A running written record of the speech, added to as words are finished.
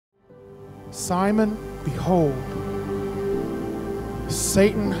Simon, behold,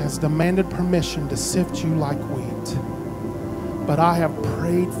 Satan has demanded permission to sift you like wheat, but I have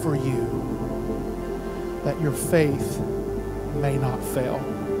prayed for you that your faith may not fail.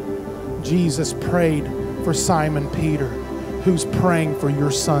 Jesus prayed for Simon Peter, who's praying for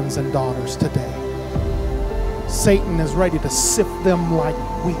your sons and daughters today. Satan is ready to sift them like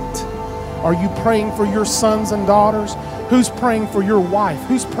wheat. Are you praying for your sons and daughters? Who's praying for your wife?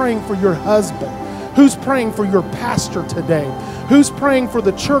 Who's praying for your husband? Who's praying for your pastor today? Who's praying for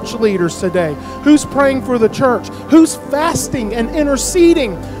the church leaders today? Who's praying for the church? Who's fasting and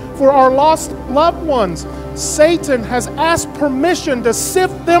interceding for our lost loved ones? Satan has asked permission to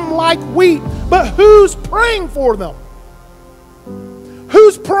sift them like wheat, but who's praying for them?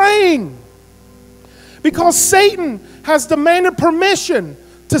 Who's praying? Because Satan has demanded permission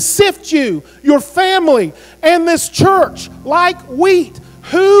to sift you, your family, and this church like wheat.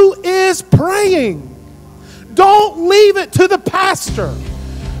 Who is praying? Don't leave it to the pastor.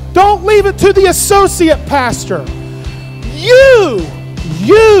 Don't leave it to the associate pastor. You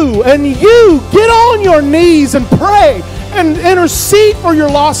get on your knees and pray and intercede for your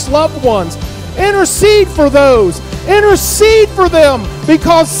lost loved ones. Intercede for those. Intercede for them,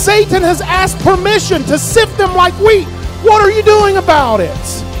 because Satan has asked permission to sift them like wheat. What are you doing about it?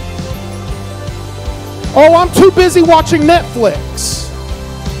 Oh, I'm too busy watching Netflix.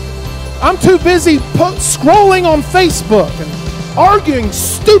 I'm too busy scrolling on Facebook and arguing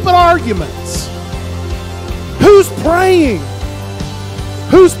stupid arguments. Who's praying?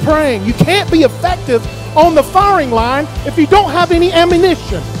 Who's praying? You can't be effective on the firing line if you don't have any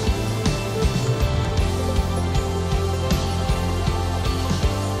ammunition.